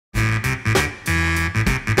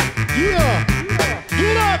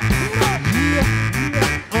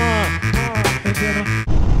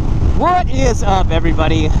What is up,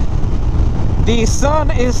 everybody? The sun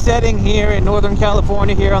is setting here in Northern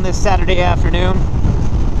California here on this Saturday afternoon.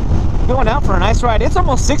 Going out for a nice ride. It's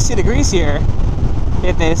almost 60 degrees here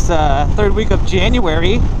in this third week of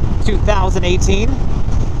January 2018.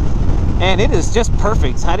 And it is just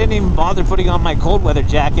perfect. I didn't even bother putting on my cold weather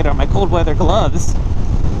jacket or my cold weather gloves.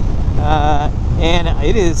 And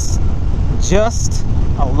it is just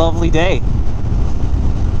a lovely day.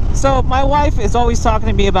 So my wife is always talking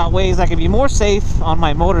to me about ways I can be more safe on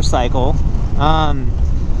my motorcycle.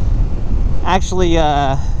 Actually,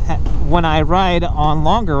 when I ride on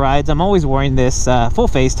longer rides, I'm always wearing this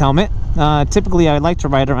full-faced helmet. Typically, I like to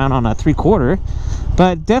ride around on a 3/4,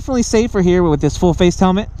 but definitely safer here with this full-faced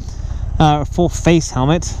helmet. Full-face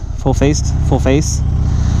helmet. Full-face.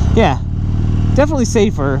 Yeah, definitely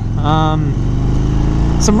safer.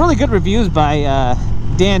 Some really good reviews by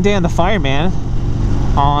Dan the Fireman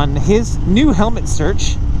on his new helmet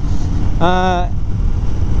search. And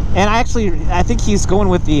I think he's going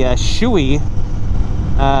with the Shoei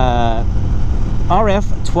RF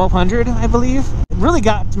 1200, I believe. It really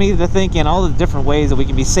got me to thinking all the different ways that we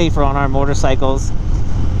can be safer on our motorcycles.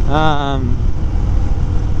 I'm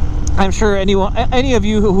sure any of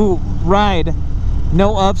you who ride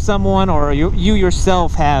know of someone, or you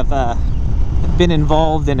yourself have been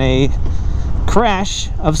involved in a crash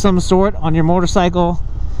of some sort on your motorcycle.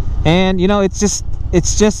 And you know, it's just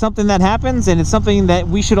something that happens, and it's something that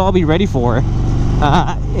we should all be ready for.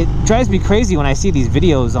 It drives me crazy when I see these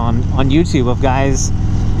videos on YouTube of guys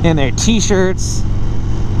in their t-shirts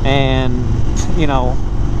and, you know,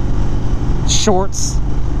 shorts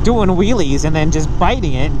doing wheelies and then just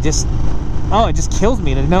biting it. And it just kills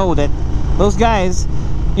me to know that those guys,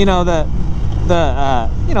 you know,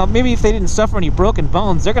 you know, maybe if they didn't suffer any broken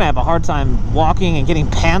bones, they're gonna have a hard time walking and getting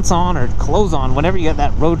pants on or clothes on whenever you get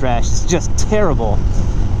that road rash. It's just terrible.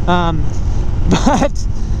 But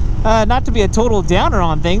not to be a total downer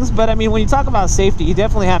on things, but I mean, when you talk about safety, you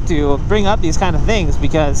definitely have to bring up these kind of things,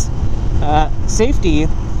 because safety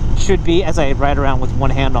should be, as I ride around with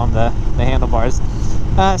one hand on the handlebars,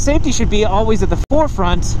 safety should be always at the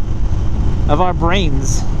forefront of our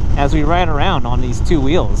brains as we ride around on these two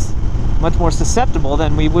wheels. Much more susceptible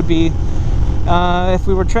than we would be if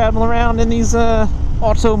we were traveling around in these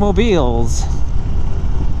automobiles.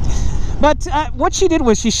 But what she did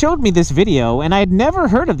was she showed me this video, and I had never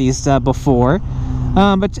heard of these before.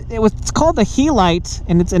 But it's called the Helite,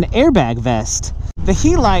 and it's an airbag vest. The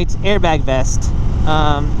Helite Airbag Vest.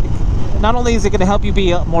 Not only is it going to help you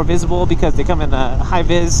be more visible because they come in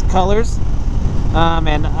high-vis colors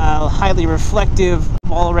and highly reflective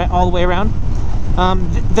all the way around.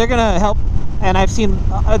 They're gonna help, and I've seen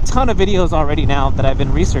a ton of videos already now that I've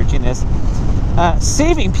been researching this,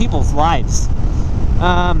 saving people's lives.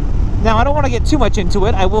 Now, I don't want to get too much into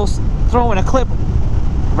it. I will throw in a clip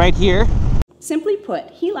right here. Simply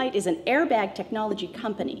put, Helite is an airbag technology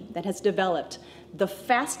company that has developed the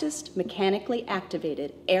fastest mechanically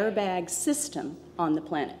activated airbag system on the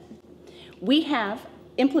planet. We have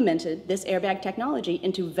implemented this airbag technology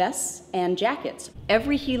into vests and jackets.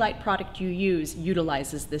 Every Helite product you use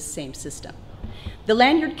utilizes this same system. The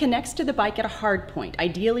lanyard connects to the bike at a hard point,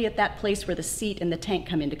 ideally at that place where the seat and the tank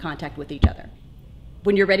come into contact with each other.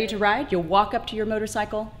 When you're ready to ride, you'll walk up to your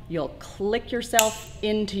motorcycle, you'll click yourself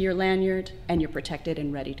into your lanyard, and you're protected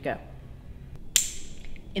and ready to go.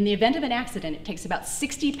 In the event of an accident, it takes about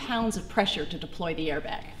 60 pounds of pressure to deploy the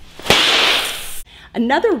airbag.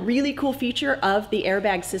 Another really cool feature of the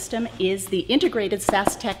airbag system is the integrated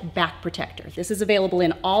SaskTech back protector. This is available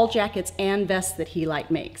in all jackets and vests that Helite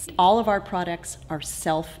makes. All of our products are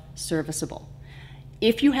self-serviceable.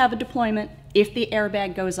 If you have a deployment, if the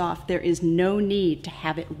airbag goes off, there is no need to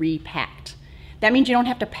have it repacked. That means you don't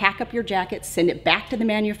have to pack up your jacket, send it back to the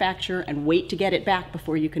manufacturer, and wait to get it back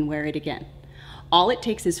before you can wear it again. All it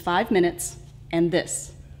takes is 5 minutes and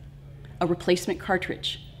this, a replacement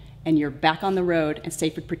cartridge, and you're back on the road and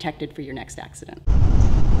safe and protected for your next accident.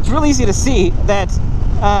 It's really easy to see that,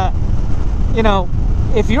 you know,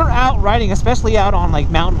 if you're out riding, especially out on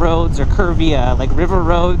like mountain roads or curvy, like river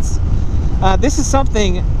roads, this is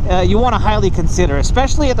something you want to highly consider,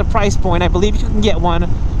 especially at the price point. I believe you can get one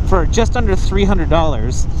for just under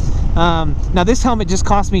 $300. Now this helmet just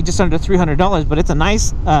cost me just under $300, but it's a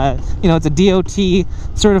nice, you know, it's a DOT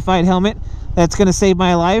certified helmet that's going to save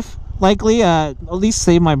my life. Likely, at least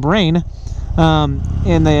save my brain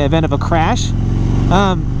in the event of a crash.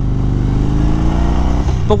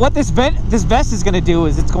 But what this vest is going to do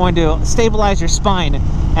is it's going to stabilize your spine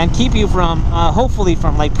and keep you from, hopefully,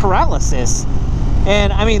 from like paralysis.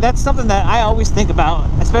 And I mean, that's something that I always think about,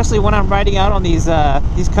 especially when I'm riding out on these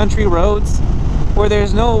country roads. where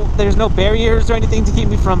there's no barriers or anything to keep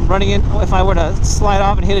me from running in if I were to slide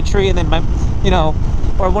off and hit a tree, and then my,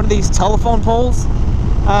 or one of these telephone poles,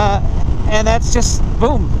 and that's just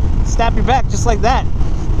boom, snap your back just like that.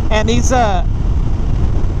 And these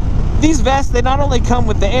vests, they not only come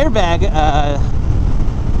with the airbag,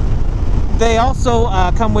 they also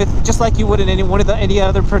come with, just like you would in any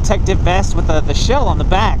other protective vest, with the shell on the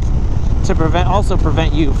back to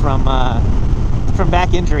prevent you from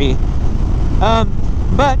back injury.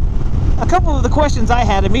 But a couple of the questions I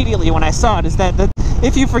had immediately when I saw it is that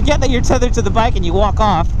if you forget that you're tethered to the bike and you walk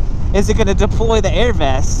off, is it going to deploy the air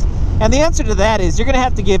vest? And the answer to that is you're going to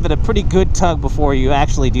have to give it a pretty good tug before you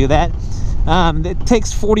actually do that. It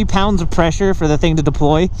takes 40 pounds of pressure for the thing to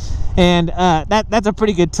deploy, and that's a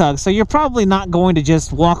pretty good tug. So you're probably not going to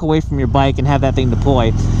just walk away from your bike and have that thing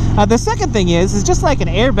deploy. The second thing is just like an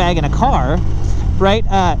airbag in a car, right?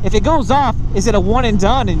 If it goes off, is it a one and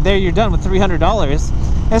done, and there you're done with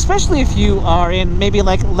 $300? Especially if you are in maybe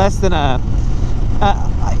like less than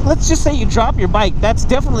let's just say you drop your bike, that's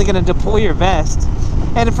definitely going to deploy your vest.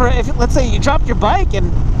 And if let's say you dropped your bike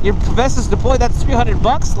and your vest is deployed, that's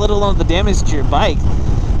 $300, let alone the damage to your bike.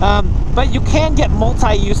 But you can get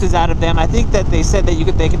multi-uses out of them. I think that they said that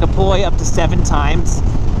they can deploy up to 7 times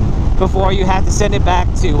before you have to send it back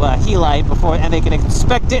to Helite and they can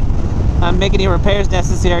inspect it, make any repairs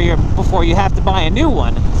necessary, or before you have to buy a new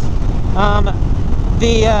one.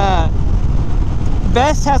 The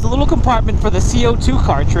vest has a little compartment for the CO2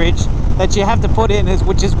 cartridge that you have to put in,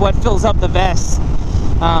 which is what fills up the vest.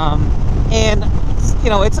 And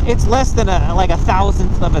it's less than like a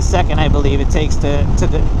thousandth of a second, I believe it takes to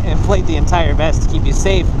inflate the entire vest to keep you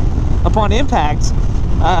safe upon impact.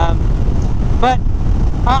 But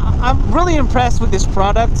I'm really impressed with this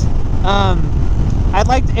product. I'd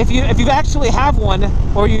like to, if you actually have one,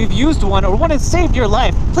 or you've used one, or one has saved your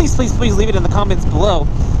life, please leave it in the comments below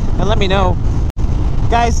and let me know.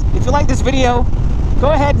 Guys, if you like this video,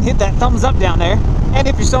 go ahead and hit that thumbs up down there, and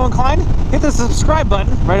if you're so inclined, hit the subscribe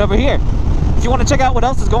button right over here. If you want to check out what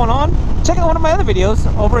else is going on, check out one of my other videos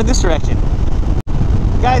over in this direction.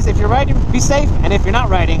 Guys, if you're riding, be safe, and if you're not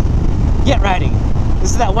riding, get riding.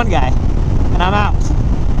 This is that one guy, and I'm out.